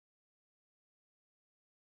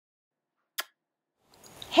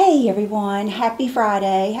Hey everyone, happy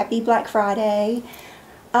Friday, happy Black Friday.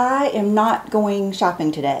 I am not going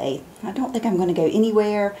shopping today. I don't think I'm going to go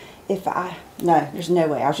anywhere. No, there's no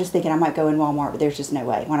way. I was just thinking I might go in Walmart, but there's just no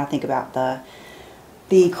way when I think about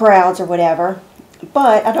the crowds or whatever.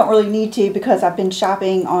 But I don't really need to because I've been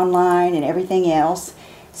shopping online and everything else.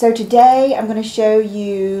 So today I'm going to show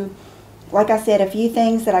you, like I said, a few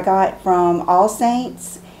things that I got from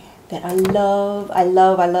Allsaints that I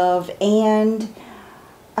love, and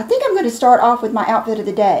I think I'm going to start off with my outfit of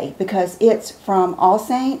the day because it's from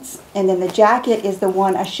Allsaints, and then the jacket is the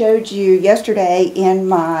one I showed you yesterday in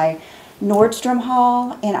my Nordstrom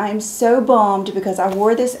haul, and I'm so bummed because I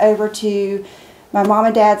wore this over to my mom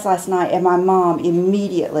and dad's last night, and my mom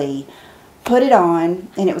immediately put it on,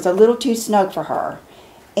 and it was a little too snug for her.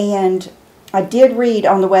 And I did read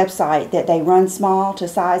on the website that they run small to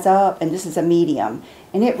size up, and this is a medium,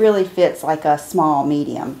 and it really fits like a small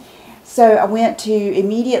medium. So I went to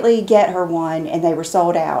immediately get her one, and they were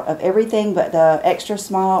sold out of everything but the extra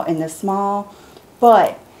small and the small.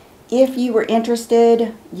 But if you were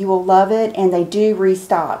interested, you will love it, and they do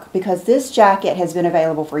restock because this jacket has been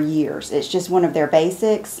available for years. It's just one of their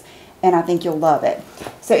basics, and I think you'll love it.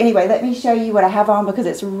 So anyway, let me show you what I have on because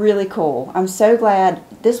it's really cool. I'm so glad.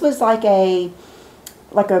 This was like a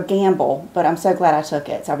gamble, but I'm so glad I took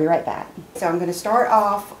it. So I'll be right back. So I'm going to start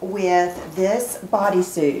off with this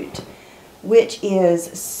bodysuit, which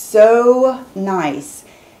is so nice.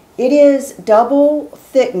 It is double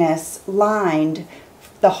thickness lined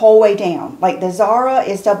the whole way down. Like the Zara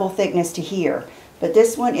is double thickness to here, but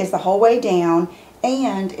this one is the whole way down,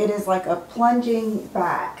 and it is like a plunging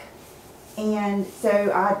back. And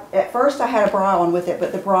so at first I had a bra on with it,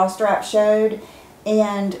 but the bra strap showed,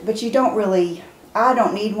 but you don't really, I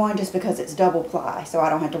don't need one just because it's double ply, so I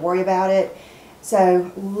don't have to worry about it.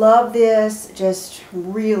 So love this, just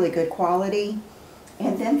really good quality.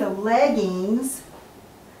 And then the leggings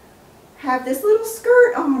have this little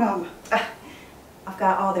skirt on them. I've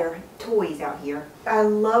got all their toys out here. I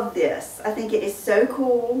love this. I think it is so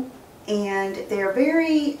cool, and they're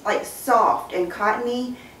very like soft and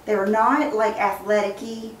cottony. They're not like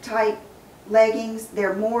athletic-y type leggings.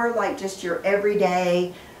 They're more like just your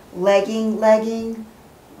everyday legging. Let me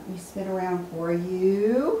spin around for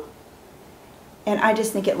you. And I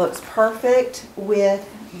just think it looks perfect with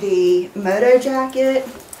the moto jacket,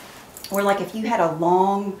 or like if you had a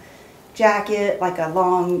long jacket, like a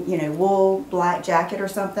long, wool black jacket or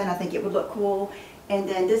something, I think it would look cool. And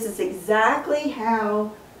then this is exactly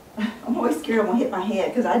how, I'm always scared I'm going to hit my head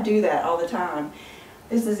because I do that all the time.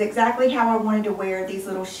 This is exactly how I wanted to wear these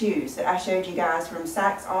little shoes that I showed you guys from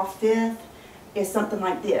Saks Off Fifth. Is something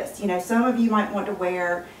like this. Some of you might want to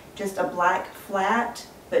wear just a black flat,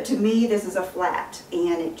 but to me this is a flat,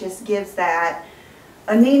 and it just gives that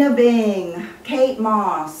Anina Bing, Kate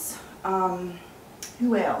Moss,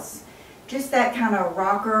 who else? Just that kind of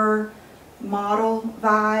rocker model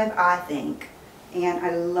vibe, I think, and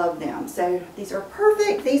I love them. So these are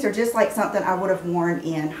perfect. These are just like something I would have worn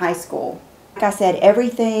in high school. Like I said,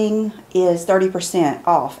 everything is 30%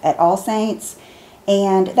 off at Allsaints,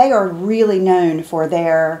 and they are really known for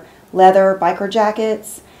their leather biker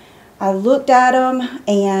jackets. I looked at them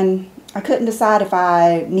and I couldn't decide if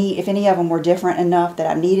any of them were different enough that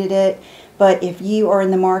I needed it. But if you are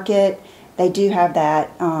in the market, they do have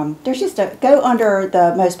that. There's just go under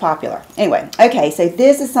the most popular. Anyway, okay, so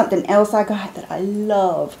this is something else I got that I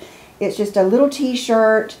love. It's just a little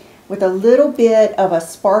t-shirt with a little bit of a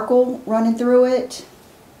sparkle running through it.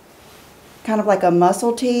 Kind of like a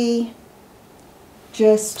muscle tee.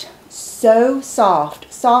 Just so soft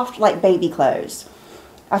like baby clothes.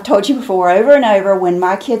 I've told you before over and over, when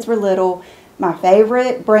my kids were little, my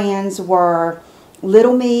favorite brands were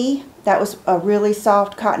Little Me. That was a really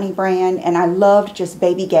soft cottony brand, and I loved just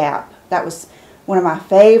Baby Gap. That was one of my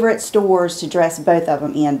favorite stores to dress both of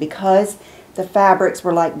them in because the fabrics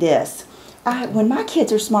were like this. When my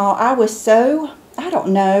kids are small, I was so, I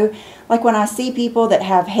don't know, like when I see people that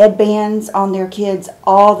have headbands on their kids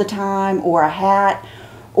all the time, or a hat,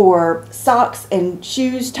 or socks and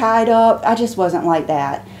shoes tied up, I just wasn't like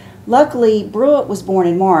that. Luckily, Brooke was born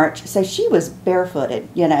in March, so she was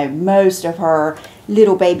barefooted, most of her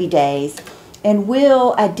little baby days. And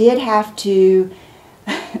Will, I did have to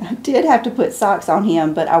put socks on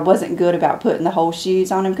him, but I wasn't good about putting the whole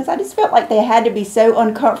shoes on him because I just felt like they had to be so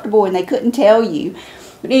uncomfortable and they couldn't tell you.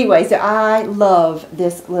 But anyway, so I love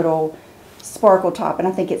this little sparkle top, and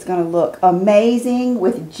I think it's going to look amazing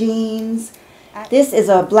with jeans. This is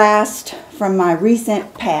a blast from my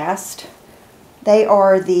recent past. They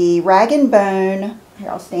are the Rag & Bone, here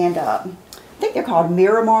I'll stand up, I think they're called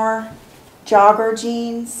Miramar jogger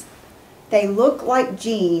jeans. They look like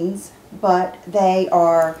jeans, but they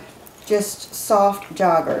are just soft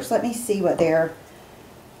joggers. Let me see what they're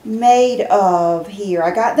made of here.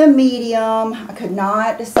 I got the medium. I could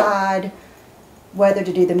not decide whether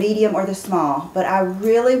to do the medium or the small, but I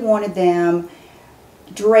really wanted them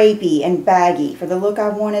drapey and baggy for the look I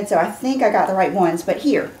wanted, so I think I got the right ones. But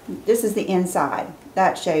here, this is the inside.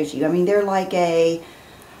 That shows you. I mean, they're like I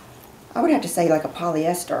would have to say like a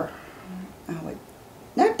polyester.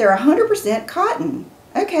 Nope, they're 100% cotton.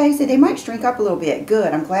 Okay, so they might shrink up a little bit.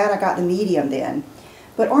 Good, I'm glad I got the medium then.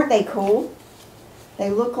 But aren't they cool? They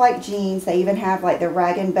look like jeans. They even have like the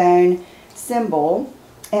rag and bone symbol.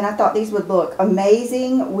 And I thought these would look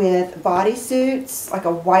amazing with bodysuits, like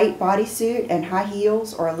a white bodysuit and high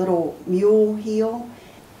heels or a little mule heel.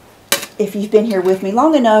 If you've been here with me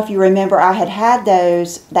long enough, you remember I had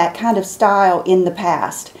that kind of style in the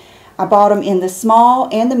past. I bought them in the small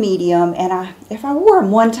and the medium, and if I wore them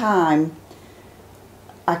one time,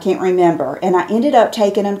 I can't remember. And I ended up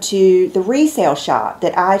taking them to the resale shop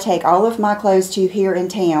that I take all of my clothes to here in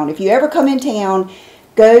town. If you ever come in town,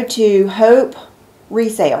 go to Hope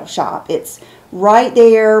Resale Shop. It's right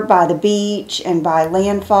there by the beach and by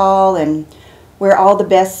Landfall and where all the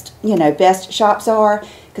best shops are,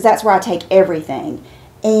 because that's where I take everything.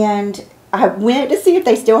 And I went to see if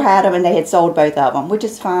they still had them, and they had sold both of them, which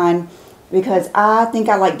is fine because I think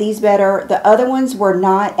I like these better. The other ones were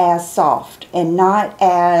not as soft and not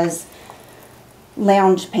as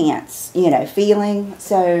lounge pants, feeling.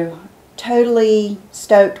 So totally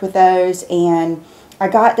stoked with those, and I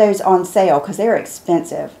got those on sale because they're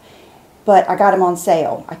expensive, but I got them on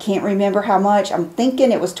sale. I can't remember how much. I'm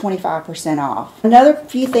thinking it was 25% off. Another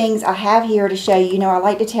few things I have here to show you. I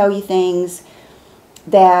like to tell you things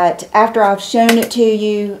that after I've shown it to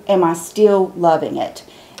you, am I still loving it?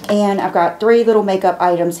 And I've got 3 little makeup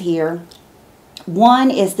items here. One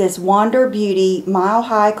is this Wander Beauty Mile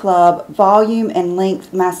High Club Volume and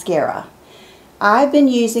Length Mascara. I've been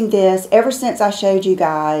using this ever since I showed you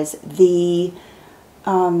guys that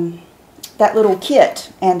little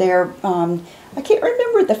kit, and they're I can't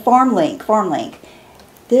remember the Farm Link.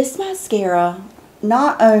 This mascara,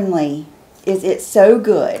 not only is it so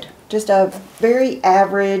good, just a very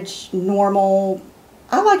average, normal,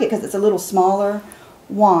 I like it because it's a little smaller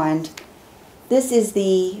wand. This is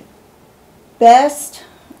the best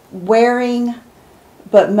wearing,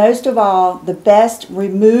 but most of all, the best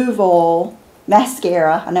removal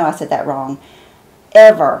mascara, I know I said that wrong,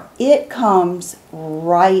 ever. It comes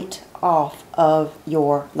right off of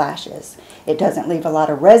your lashes. It doesn't leave a lot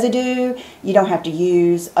of residue. You don't have to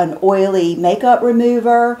use an oily makeup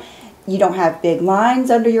remover. You don't have big lines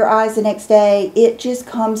under your eyes the next day. It just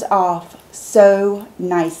comes off so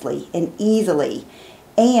nicely and easily,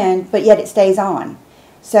 but yet it stays on.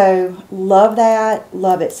 So love that,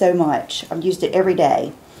 love it so much. I've used it every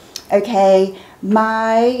day. Okay,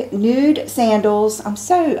 my nude sandals,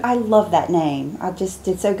 I love that name. I just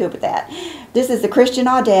did so good with that. This is the Christian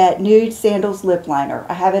Audette Nude Sandals Lip Liner.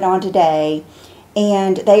 I have it on today,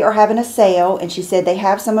 and they are having a sale, and she said they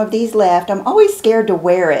have some of these left. I'm always scared to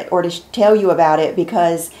wear it or to tell you about it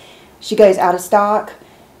because she goes out of stock.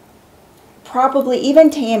 Probably even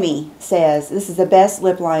Tammy says this is the best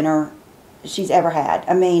lip liner she's ever had.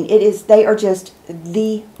 I mean, they are just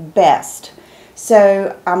the best.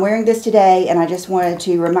 So I'm wearing this today, and I just wanted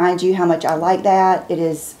to remind you how much I like that. It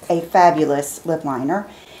is a fabulous lip liner.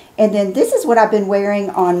 And then this is what I've been wearing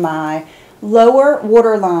on my lower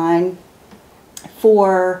waterline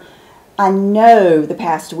for, I know, the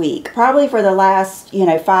past week. Probably for the last,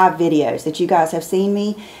 5 videos that you guys have seen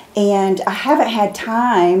me. And I haven't had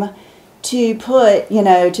time to put,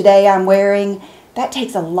 today I'm wearing. That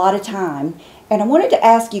takes a lot of time. And I wanted to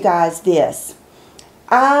ask you guys this.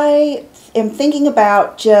 I am thinking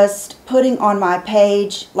about just putting on my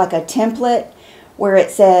page like a template where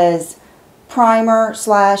it says primer /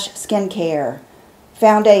 skincare,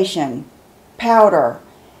 foundation, powder,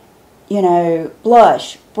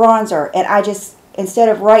 blush, bronzer, and I just, instead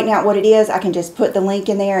of writing out what it is, I can just put the link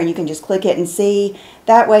in there and you can just click it and see.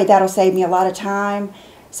 That way that'll save me a lot of time.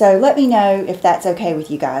 So let me know if that's okay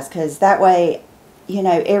with you guys, because that way,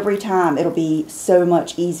 every time it'll be so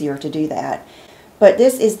much easier to do that. But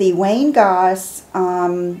this is the Wayne Goss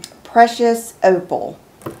Precious Opal.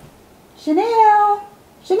 Chanel!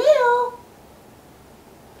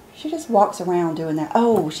 She just walks around doing that.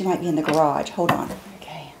 Oh, she might be in the garage. Hold on.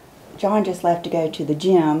 Okay. John just left to go to the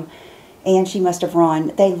gym, and she must have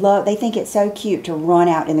run. They think it's so cute to run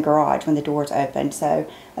out in the garage when the door's open. So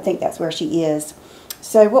I think that's where she is.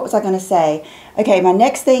 So what was I going to say? Okay, my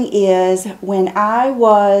next thing is when I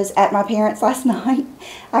was at my parents' last night,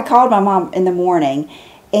 I called my mom in the morning,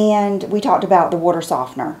 And we talked about the water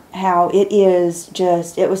softener, how it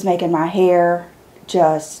was making my hair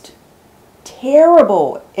just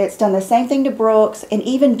terrible. It's done the same thing to Brooks, and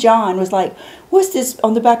even John was like, what's this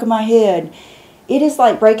on the back of my head? It is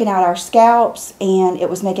like breaking out our scalps, and it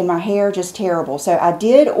was making my hair just terrible. So I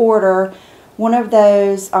did order one of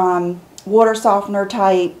those water softener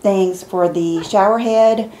type things for the shower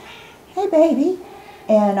head. Hey baby.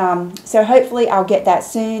 And so hopefully I'll get that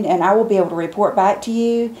soon, and I will be able to report back to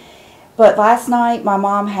you. But last night my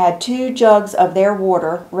mom had 2 jugs of their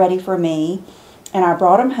water ready for me, and I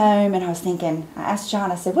brought them home, and I was thinking, I asked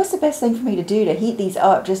John, I said, what's the best thing for me to do to heat these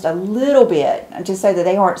up just a little bit, just so that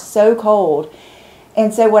they aren't so cold?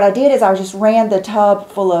 And so what I did is I just ran the tub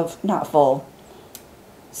full of, not full,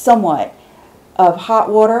 somewhat, of hot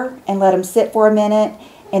water and let them sit for a minute,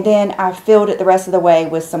 and then I filled it the rest of the way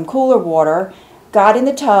with some cooler water, got in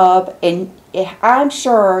the tub, and I'm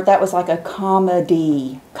sure that was like a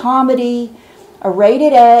comedy, a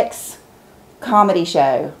rated X comedy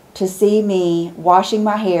show to see me washing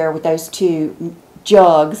my hair with those 2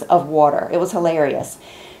 jugs of water. It was hilarious.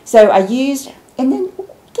 So I used, and then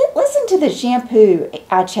listen to the shampoo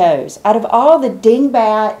I chose. Out of all the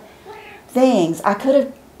dingbat things I could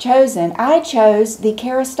have chosen, I chose the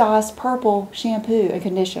Kerastase purple shampoo and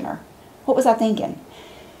conditioner. What was I thinking?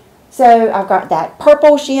 So I've got that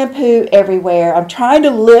purple shampoo everywhere. I'm trying to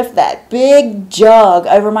lift that big jug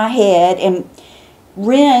over my head and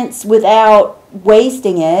rinse without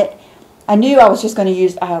wasting it. I knew I was just going to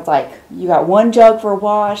use, I was like, you got 1 jug for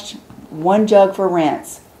wash, 1 jug for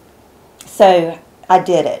rinse. So I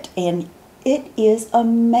did it, and it is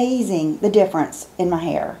amazing the difference in my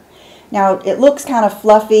hair. Now it looks kind of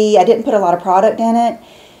fluffy. I didn't put a lot of product in it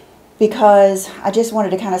because I just wanted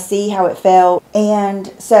to kind of see how it felt.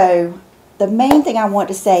 And so the main thing I want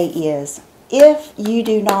to say is, if you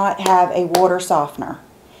do not have a water softener,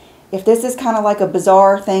 if this is kind of like a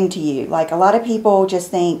bizarre thing to you, like a lot of people just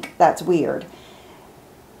think that's weird,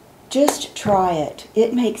 just try it.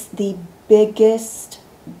 It makes the biggest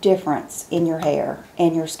difference in your hair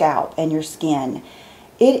and your scalp and your skin.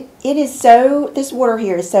 It is so, this water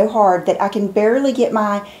here is so hard that I can barely get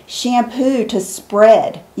my shampoo to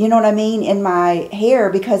spread, you know what I mean, in my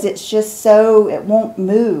hair, because it's just so, it won't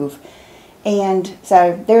move. And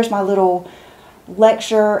so there's my little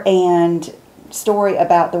lecture and story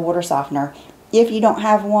about the water softener. If you don't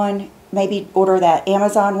have one, maybe order that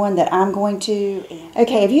Amazon one that I'm going to.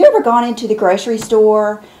 Okay, have you ever gone into the grocery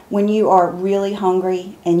store when you are really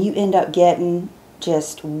hungry and you end up getting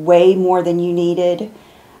just way more than you needed?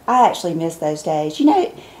 I actually miss those days. You know,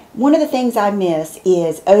 one of the things I miss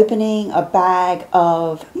is opening a bag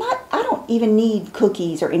of, I don't even need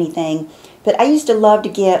cookies or anything, but I used to love to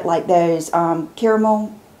get like those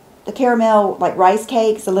caramel like rice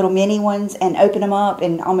cakes, the little mini ones, and open them up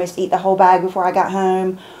and almost eat the whole bag before I got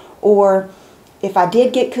home. Or if I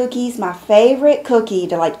did get cookies, my favorite cookie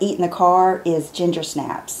to like eat in the car is ginger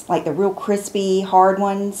snaps, like the real crispy hard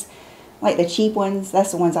ones, like the cheap ones.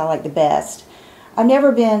 That's the ones I like the best. I've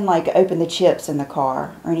never been like open the chips in the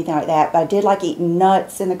car or anything like that, but I did like eating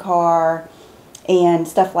nuts in the car and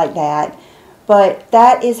stuff like that. But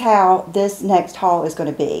that is how this next haul is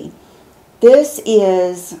going to be. This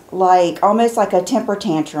is like almost like a temper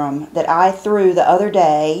tantrum that I threw the other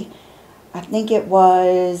day. I think it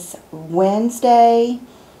was Wednesday.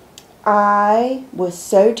 I was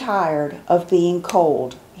so tired of being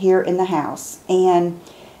cold here in the house. And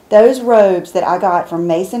those robes that I got from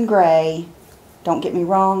Mason Gray, don't get me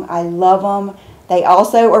wrong, I love them. They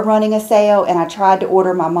also are running a sale, and I tried to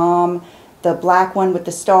order my mom the black one with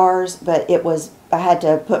the stars, but I had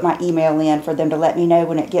to put my email in for them to let me know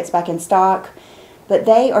when it gets back in stock. But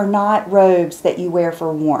they are not robes that you wear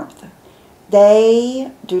for warmth.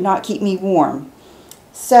 They do not keep me warm.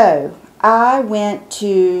 So I went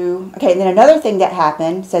to, okay, and then another thing that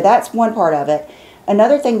happened, so that's one part of it.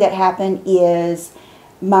 Another thing that happened is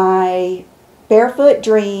my Barefoot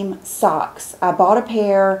Dream socks. I bought a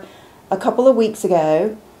pair a couple of weeks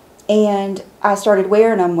ago, and I started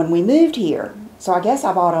wearing them when we moved here. So I guess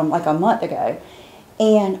I bought them like a month ago.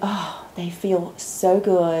 And oh, they feel so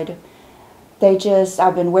good.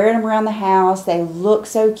 I've been wearing them around the house. They look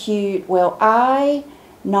so cute. Well,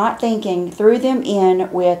 not thinking, threw them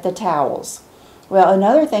in with the towels. Well,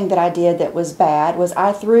 another thing that I did that was bad was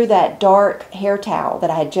I threw that dark hair towel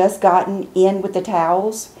that I had just gotten in with the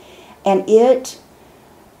towels. And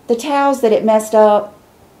the towels that it messed up,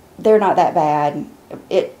 they're not that bad.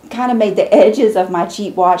 It kind of made the edges of my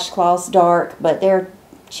cheap washcloths dark, but they're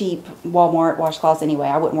cheap Walmart washcloths anyway.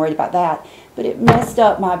 I wasn't worried about that. But it messed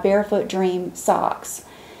up my Barefoot Dream socks.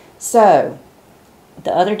 So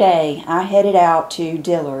The other day, I headed out to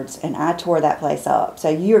Dillard's and I tore that place up. So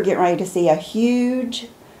you're getting ready to see a huge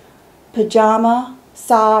pajama,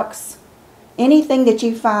 socks, anything that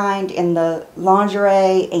you find in the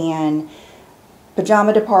lingerie and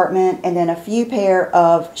pajama department, and then a few pair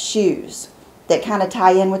of shoes that kind of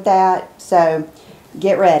tie in with that. So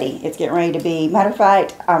get ready. It's getting ready to be. Matter of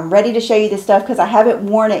fact, I'm ready to show you this stuff because I haven't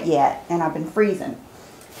worn it yet and I've been freezing.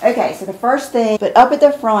 Okay, so the first thing, but up at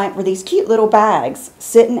the front were these cute little bags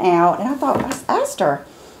sitting out, and I thought, I asked her.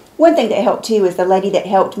 One thing that helped too is the lady that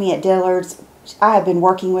helped me at Dillard's. I have been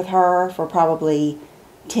working with her for probably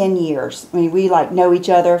 10 years. I mean, we like know each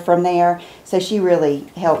other from there, so she really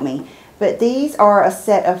helped me. But these are a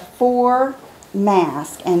set of 4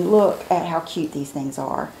 masks, and look at how cute these things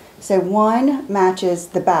are. So one matches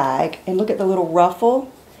the bag, and look at the little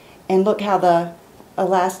ruffle, and look how the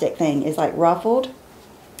elastic thing is like ruffled.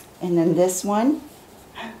 And then this one,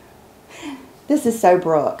 this is so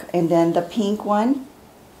Brooke. And then the pink one,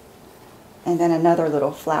 and then another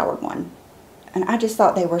little flowered one. And I just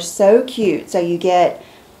thought they were so cute. So you get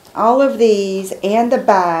all of these and the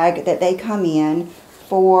bag that they come in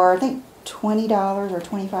for, I think, $20 or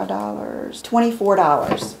 $25,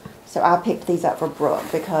 $24. So I picked these up for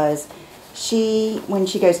Brooke because when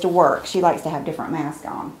she goes to work, she likes to have different masks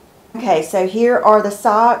on. Okay, so here are the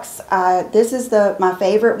socks. This is my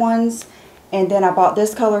favorite ones, and then I bought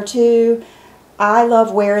this color too. I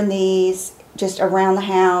love wearing these just around the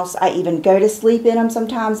house. I even go to sleep in them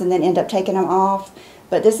sometimes and then end up taking them off.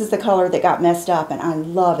 But this is the color that got messed up, and I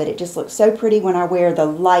love it. It just looks so pretty when I wear the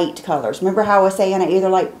light colors. Remember how I was saying I either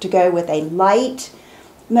like to go with a light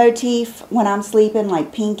motif when I'm sleeping,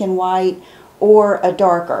 like pink and white, or a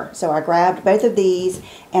darker. So I grabbed both of these,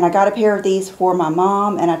 and I got a pair of these for my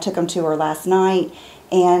mom, and I took them to her last night,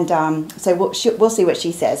 and so we'll see what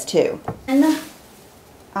she says too. And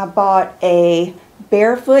I bought a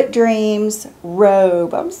Barefoot Dreams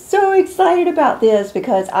robe. I'm so excited about this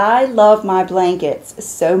because I love my blankets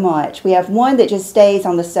so much. We have one that just stays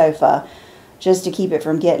on the sofa just to keep it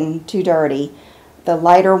from getting too dirty. The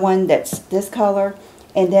lighter one that's this color,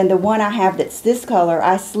 and then the one I have that's this color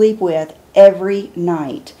I sleep with every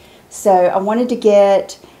night. So I wanted to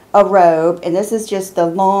get a robe, and this is just the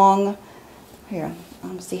long, here,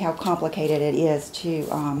 let's see how complicated it is to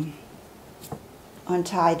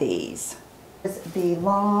untie these. It's the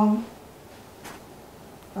long,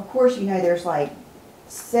 of course you know there's like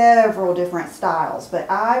several different styles, but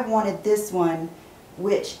I wanted this one,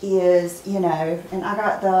 which is, you know, and I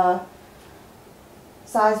got the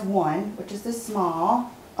size 1, which is the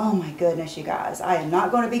small. Oh my goodness, you guys, I am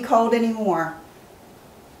not going to be cold anymore.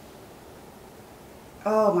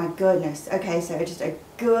 Oh my goodness. Okay, so just a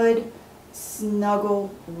good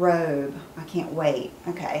snuggle robe. I can't wait.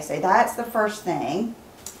 Okay, so that's the first thing.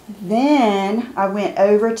 Then I went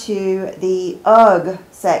over to the UGG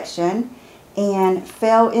section and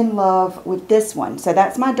fell in love with this one. So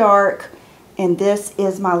that's my dark, and this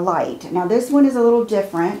is my light. Now this one is a little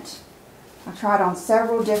different. I tried on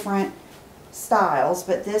several different styles,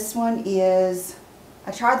 but this one is,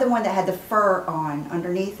 I tried the one that had the fur on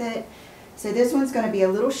underneath it. So this one's going to be a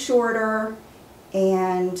little shorter,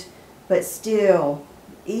 but still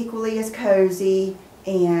equally as cozy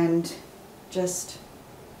and just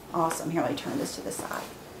awesome. Here, let me turn this to the side.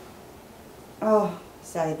 Oh,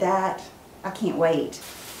 so that, I can't wait.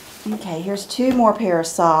 Okay, here's 2 more pair of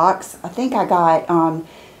socks. I think I got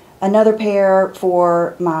another pair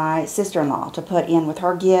for my sister-in-law to put in with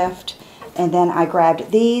her gift. And then I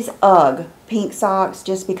grabbed these UGG pink socks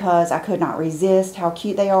just because I could not resist how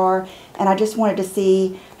cute they are. And I just wanted to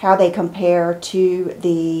see how they compare to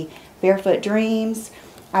the Barefoot Dreams.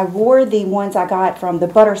 I wore the ones I got from the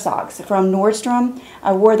butter socks from Nordstrom.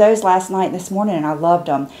 I wore those last night and this morning, and I loved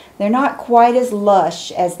them. They're not quite as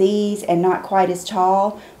lush as these and not quite as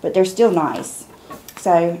tall, but they're still nice.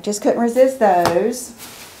 So just couldn't resist those.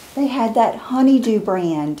 They had that Honeydew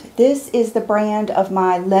brand. This is the brand of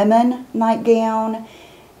my lemon nightgown,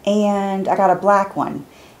 and I got a black one.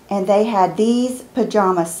 And they had these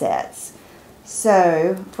pajama sets.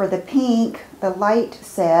 So for the pink, the light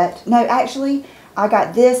set, no, actually, I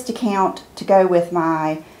got this to count to go with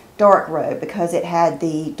my dark robe because it had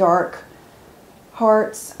the dark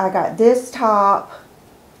hearts. I got this top,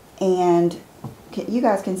 and you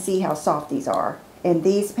guys can see how soft these are, and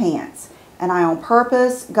these pants. And I on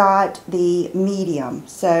purpose got the medium,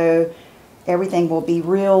 so everything will be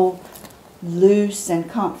real loose and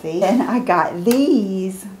comfy. And I got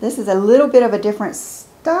these. This is a little bit of a different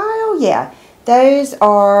style. Yeah, those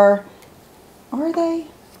are they?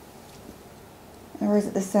 Or is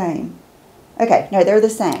it the same? Okay, no, they're the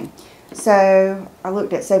same. So I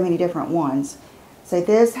looked at so many different ones. So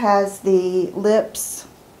this has the lips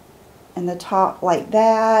and the top like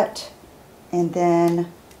that, and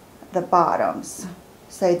then the bottoms.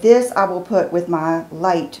 So this I will put with my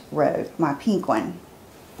light robe, my pink one.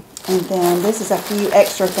 And then this is a few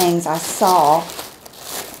extra things I saw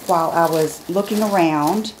while I was looking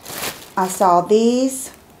around. I saw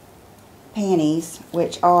these panties,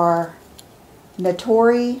 which are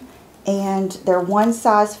Natori, and they're one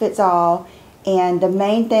size fits all. And the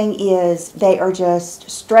main thing is they are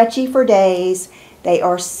just stretchy for days. They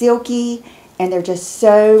are silky, and they're just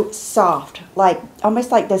so soft, like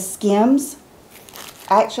almost like the Skims.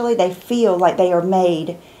 Actually, they feel like they are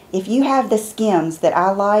made. If you have the Skims that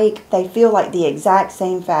I like, they feel like the exact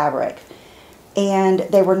same fabric. And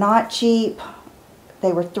they were not cheap.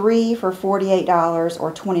 They were 3 for $48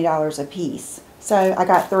 or $20 a piece. So I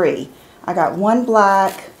got 3. I got 1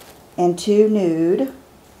 black and 2 nude.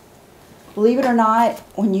 Believe it or not,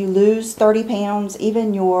 when you lose 30 pounds,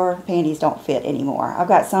 even your panties don't fit anymore. I've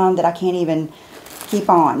got some that I can't even keep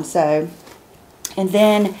on. So, and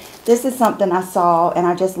then this is something I saw and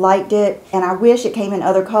I just liked it. And I wish it came in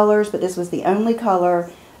other colors, but this was the only color.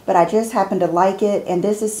 But I just happened to like it. And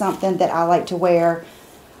this is something that I like to wear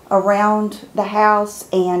around the house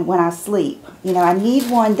and when I sleep. You know, I need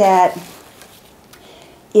one that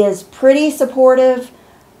is pretty supportive,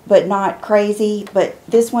 but not crazy. But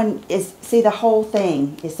this one is, see, the whole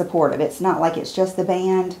thing is supportive. It's not like it's just the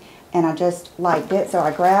band, and I just liked it. So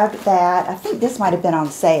I grabbed that. I think this might have been on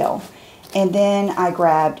sale. And then I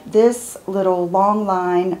grabbed this little long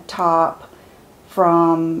line top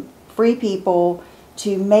from Free People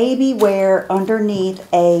to maybe wear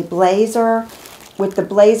underneath a blazer with the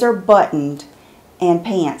blazer buttoned and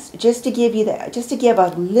pants, just to give you that, just to give a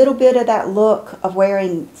little bit of that look of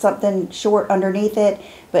wearing something short underneath it,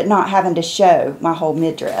 but not having to show my whole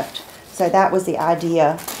midriff. So that was the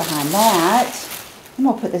idea behind that. I'm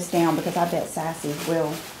gonna put this down because I bet Sassy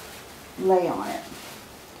will lay on it.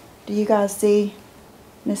 Do you guys see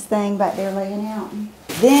this thing back there laying out?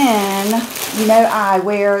 Then, you know, I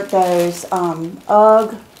wear those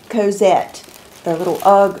UGG Cosette, the little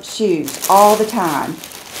UGG shoes, all the time.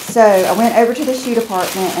 So I went over to the shoe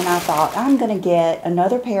department and I thought, I'm going to get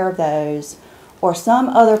another pair of those or some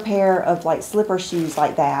other pair of like slipper shoes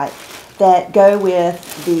like that that go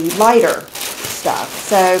with the lighter stuff.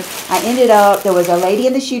 So I ended up, there was a lady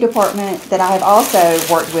in the shoe department that I have also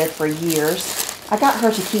worked with for years. I got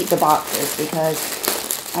her to keep the boxes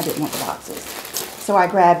because I didn't want the boxes. So I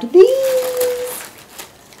grabbed these.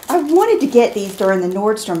 I wanted to get these during the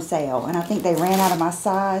Nordstrom sale, and I think they ran out of my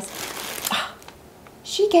size.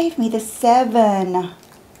 She gave me the 7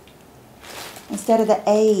 instead of the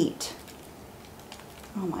 8.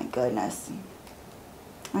 Oh my goodness.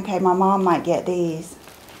 Okay, my mom might get these.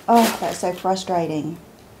 Oh, that's so frustrating.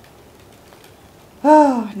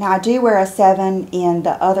 Oh, now I do wear a 7 in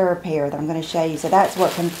the other pair that I'm going to show you, so that's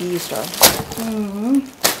what confused her.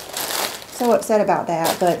 So upset about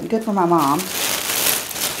that, but good for my mom.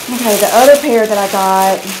 Okay, the other pair that I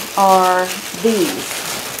got are these.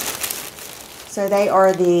 So they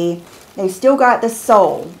are they still got the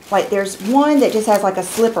sole. Like there's one that just has like a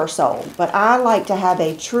slipper sole, but I like to have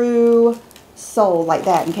a true sole like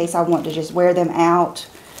that in case I want to just wear them out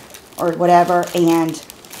or whatever. And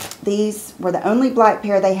these were the only black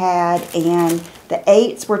pair they had, and the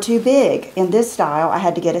 8s were too big in this style. I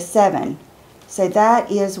had to get a 7. So that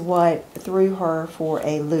is what threw her for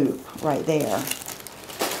a loop right there.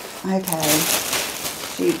 Okay,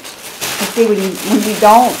 shoot. You see, when you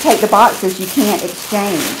don't take the boxes, you can't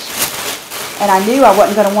exchange. And I knew I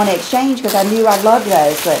wasn't going to want to exchange because I knew I loved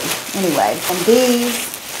those. But anyway, and these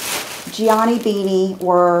Gianni beanie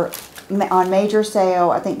were on major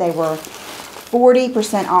sale. I think they were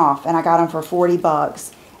 40% off, and I got them for 40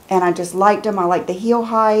 bucks. And I just liked them. I like the heel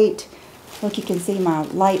height. Look, you can see my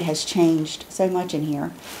light has changed so much in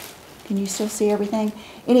here. Can you still see everything?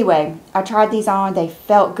 Anyway, I tried these on. They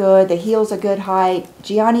felt good. The heel's a good height.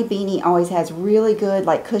 Gianni beanie always has really good,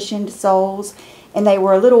 like, cushioned soles. And they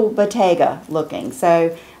were a little Bottega looking.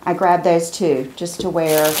 So I grabbed those too, just to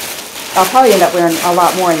wear. I'll probably end up wearing a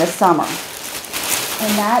lot more in the summer.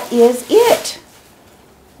 And that is it.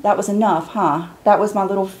 That was enough, huh? That was my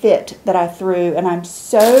little fit that I threw. And I'm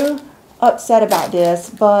so upset about this,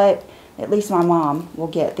 but at least my mom will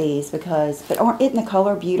get these because, but isn't the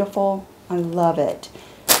color beautiful? I love it.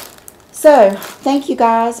 So, thank you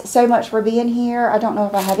guys so much for being here. I don't know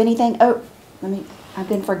if I have anything. Oh, I've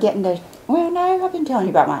been forgetting to, well, no, I've been telling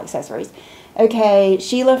you about my accessories. Okay,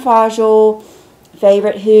 Sheila Fajl,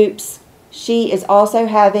 Favorite Hoops. She is also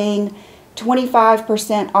having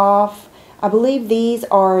 25% off. I believe these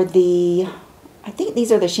are I think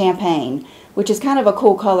these are the champagne. which is kind of a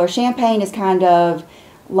cool color. Champagne is kind of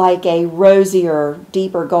like a rosier,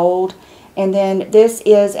 deeper gold. And then this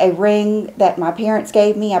is a ring that my parents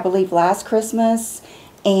gave me, I believe, last Christmas.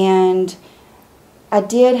 And I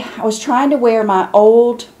was trying to wear my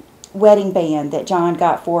old wedding band that John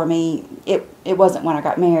got for me. It wasn't when I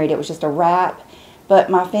got married, it was just a wrap. But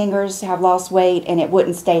my fingers have lost weight and it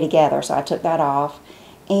wouldn't stay together, so I took that off.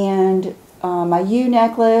 And my U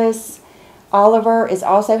necklace, Oliver is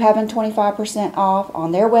also having 25% off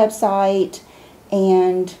on their website.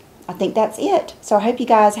 And I think that's it. So I hope you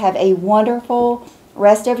guys have a wonderful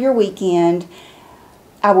rest of your weekend.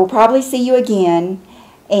 I will probably see you again,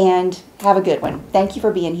 and have a good one. Thank you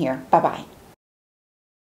for being here. Bye-bye.